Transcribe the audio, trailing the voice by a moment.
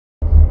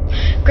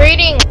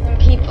Greetings,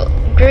 people.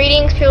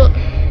 Greetings, people.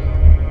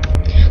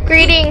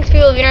 Greetings,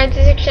 people of United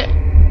Section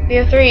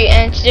VO3,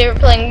 and today we're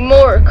playing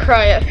more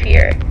Cry Up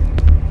here.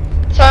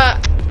 So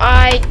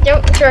I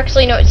don't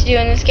directly know what to do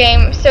in this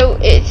game. So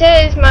it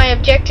says my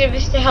objective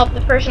is to help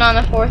the person on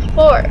the 4th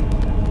floor.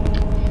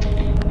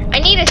 I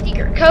need a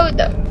secret code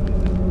though.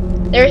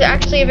 There's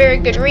actually a very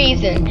good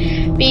reason,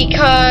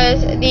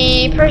 because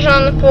the person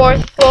on the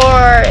 4th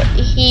floor,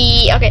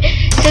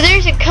 so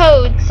there's a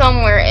code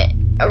somewhere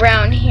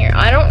around here.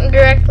 I don't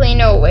directly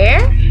know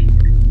where.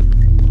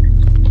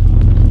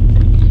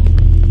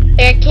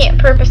 I can't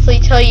purposely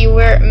tell you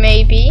where it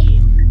may be.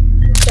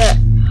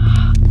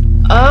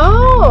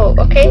 Oh,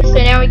 okay, so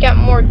now we got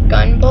more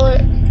gun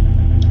bullets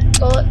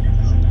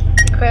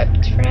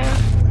equipped for now.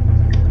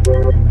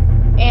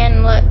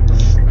 And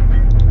let's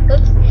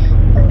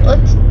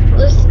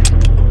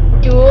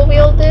dual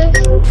wield this.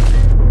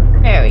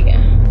 There we go.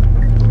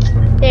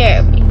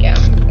 There we go.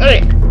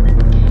 Okay.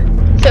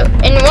 So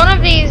in one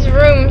of these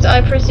rooms,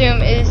 I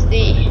presume, is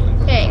the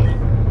thing.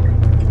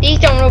 These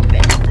don't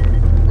open.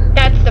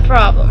 That's the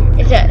problem.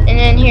 Is that? And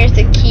then here's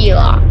the key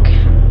lock.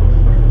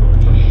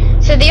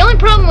 So the only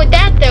problem with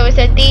that though is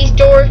that these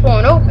doors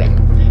won't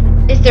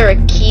open. Is there a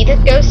key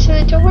that goes to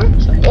the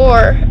doors,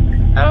 or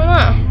I don't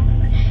know.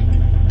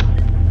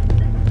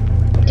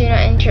 Do not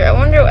enter. I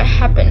wonder what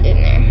happened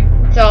in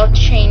there. It's all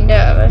chained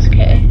up. That's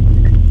okay.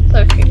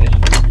 So creepy.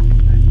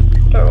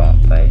 Door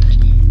won't budge.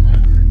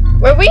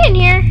 Were we in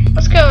here?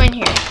 Let's go in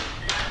here.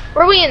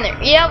 Were we in there?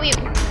 Yeah, we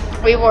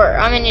were.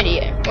 I'm an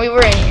idiot. We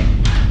were in here.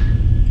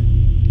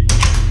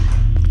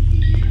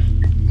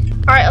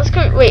 All right, let's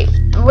go. Wait.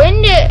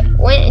 When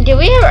did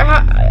we ever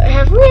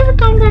have we ever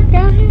gone back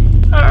down here?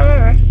 I don't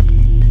remember.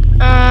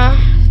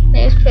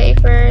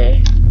 Newspaper.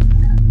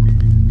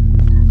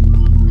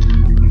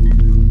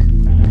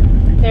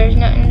 There's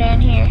nothing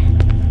down here.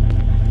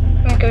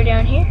 I'm gonna go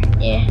down here.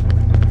 Yeah.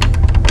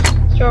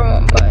 Door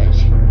won't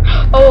budge.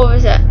 Oh, what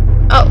was that?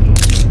 Oh.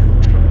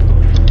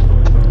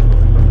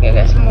 Okay, I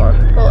got some more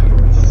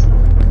bullets.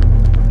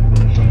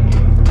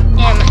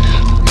 Ammo.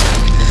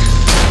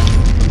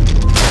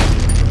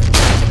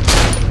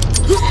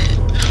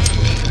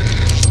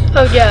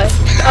 Oh, yes.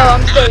 Oh,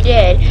 I'm so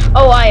dead.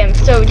 Oh, I am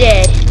so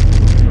dead.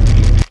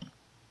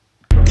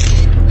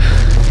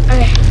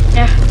 Okay,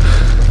 now.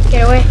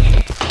 Get away.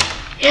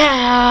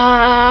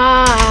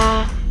 Yeah.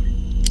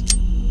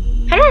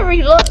 How do I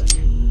reload?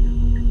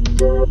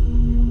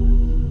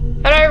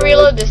 How do I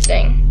reload this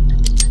thing?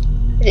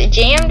 Is it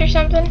jammed or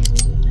something?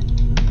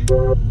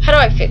 How do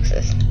I fix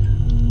this?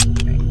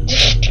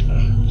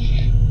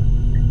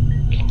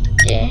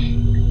 Yeah.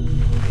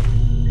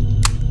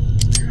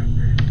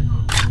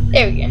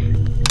 There we go.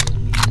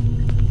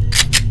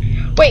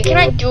 Wait, can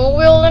I dual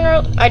wield in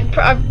real?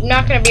 I'm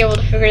not gonna be able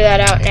to figure that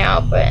out now,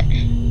 but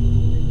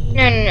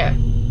no.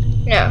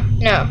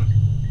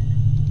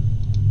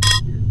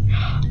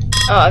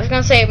 Oh, I was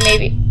gonna say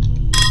maybe.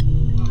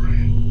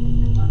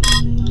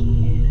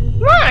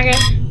 Come on, I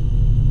gotta.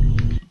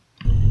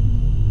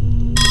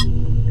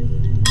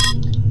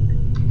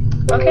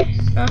 Okay,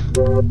 no.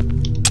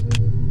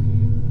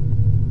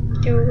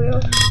 Dual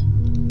wield.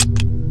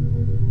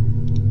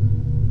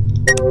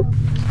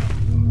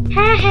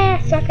 Haha,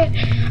 sucker.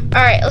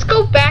 Alright, let's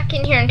go back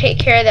in here and take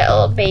care of that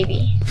little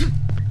baby.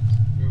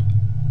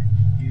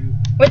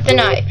 With the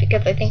knife,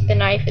 because I think the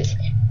knife is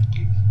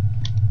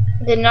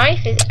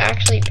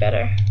actually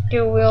better.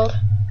 Dual wield.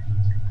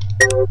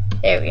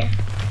 There we go.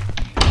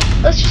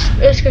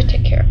 Let's go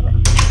take care of her.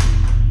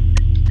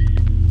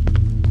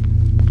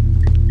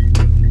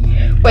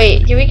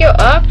 Wait, did we go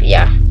up?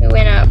 Yeah, we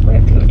went up. We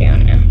have to go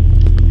down now.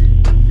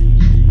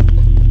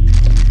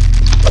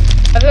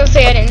 I was gonna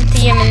say I didn't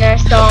see him and then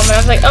I saw him and I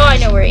was like, oh, I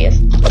know where he is.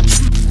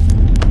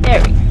 There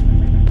we go.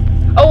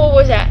 Oh, what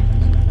was that?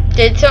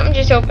 Did something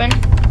just open?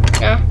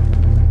 No?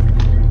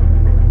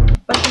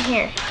 What's in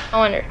here? I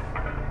wonder.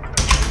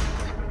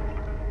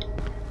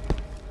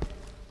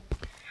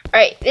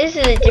 Alright, this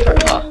is a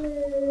different hall.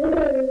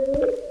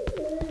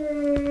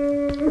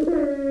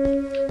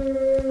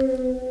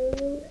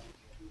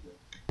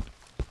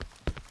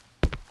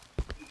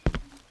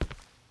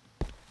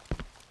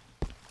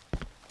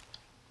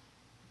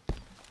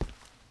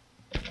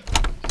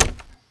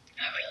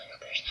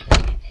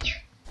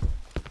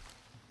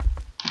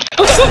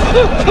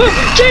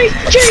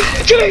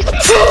 Chase!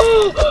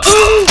 Oh.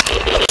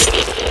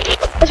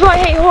 That's why I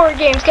hate horror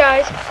games,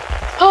 guys.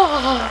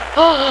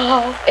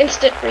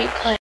 Instant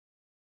replay.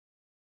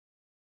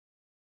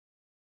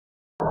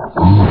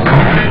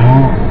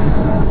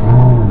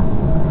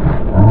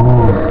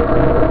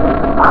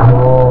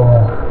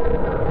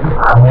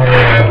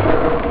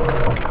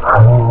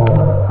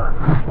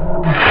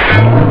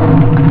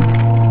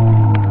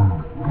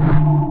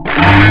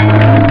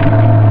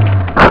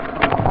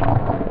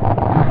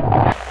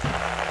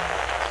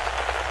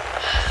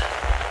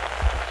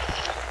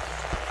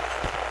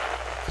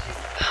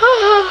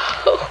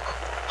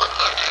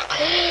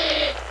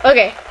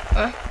 Okay.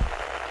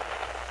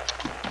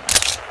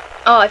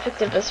 Oh, I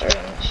picked up a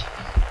syringe.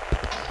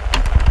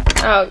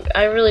 Oh,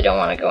 I really don't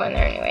want to go in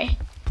there anyway.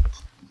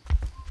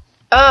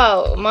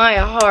 Oh, my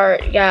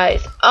heart,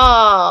 guys.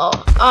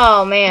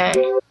 Oh man.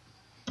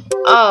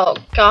 Oh,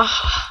 God.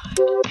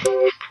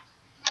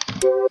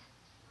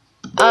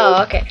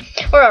 Oh, okay.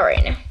 We're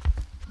alright now.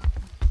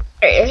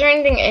 Alright, is there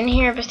anything in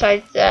here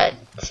besides that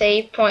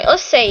save point?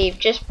 Let's save,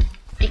 just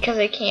because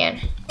I can.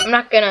 I'm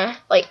not gonna,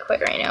 like,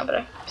 quit right now, but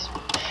I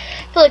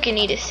feel like I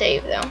need to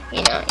save, though.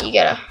 You know, you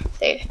gotta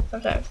save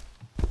sometimes.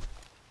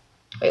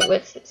 Wait,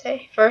 what's it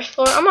say? First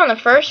floor? I'm on the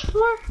first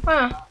floor?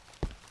 Wow.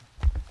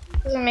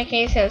 Doesn't make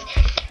any sense.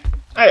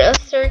 Alright,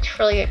 let's search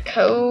for like a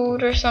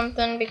code or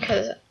something,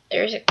 because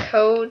there's a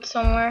code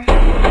somewhere.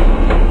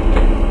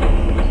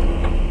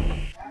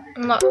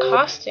 Unlock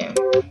costume.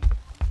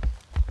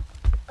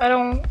 I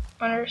don't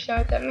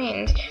understand what that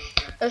means.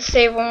 Let's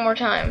save one more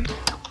time.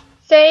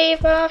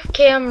 Save off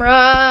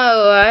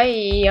camera.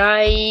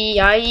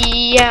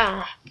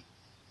 Yeah.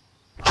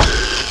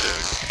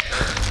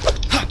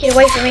 Get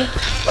away from me.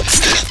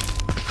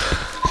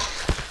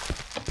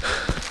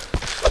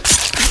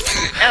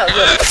 Oh,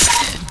 good.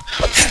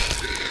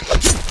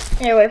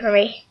 Get away from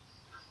me.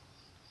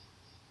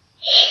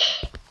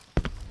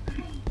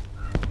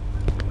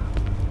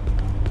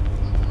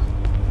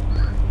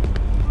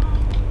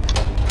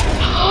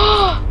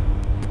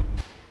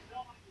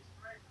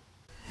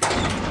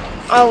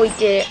 Oh, we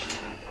did it.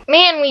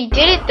 Man, we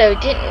did it though,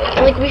 didn't we?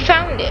 Like, we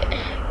found it.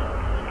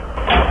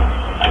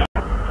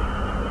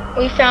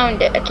 We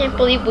found it. I can't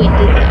believe we did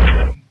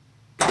that.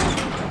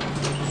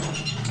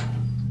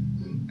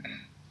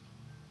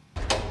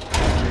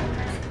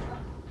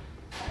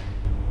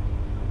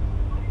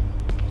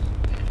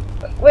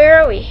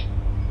 Where are we?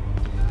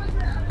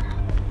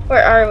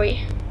 Where are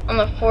we? On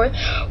the fourth?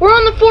 We're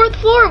on the fourth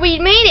floor! We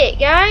made it,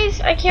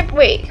 guys! I can't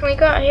wait. Can we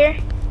go out here?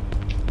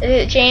 Is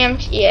it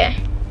jammed? Yeah.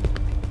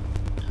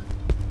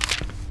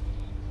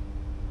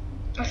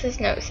 What's this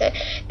note say?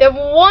 The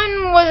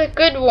one was a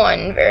good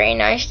one. Very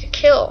nice to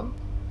kill.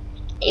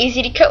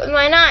 Easy to cut with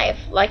my knife.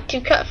 Like to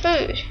cut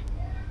food.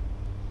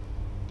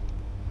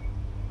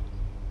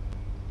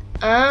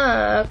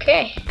 Ah,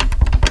 okay.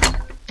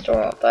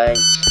 Door won't budge.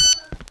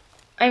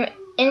 I'm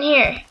in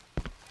here.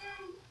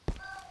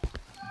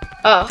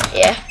 Oh,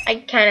 yeah. I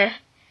kinda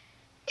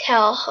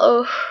tell.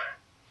 Oh.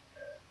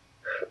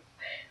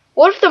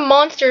 What if the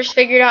monsters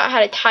figured out how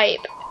to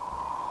type?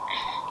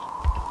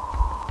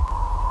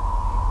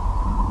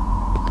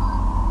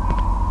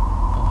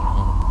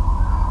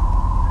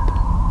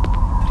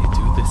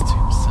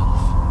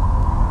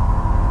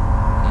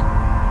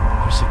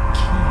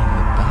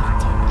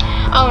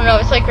 Oh no,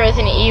 it's like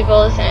Resident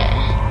Evil, isn't it?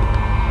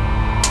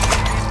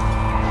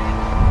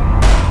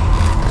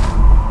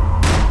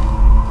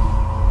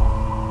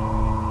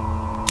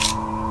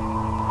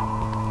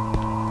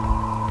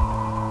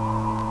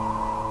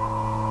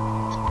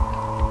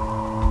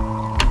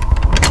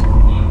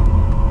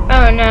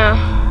 Oh no.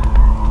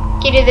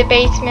 Get to the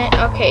basement.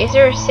 Okay, is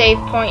there a save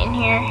point in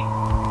here?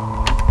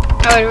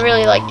 I would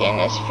really like to end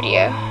this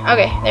video.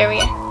 Okay, there we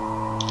go.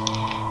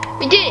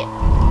 We did it!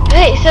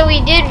 Okay, so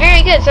we did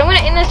very good. So I'm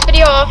gonna end this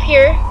video off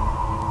here.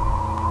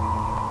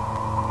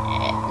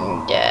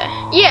 And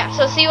yeah,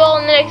 so see you all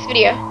in the next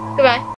video. Goodbye.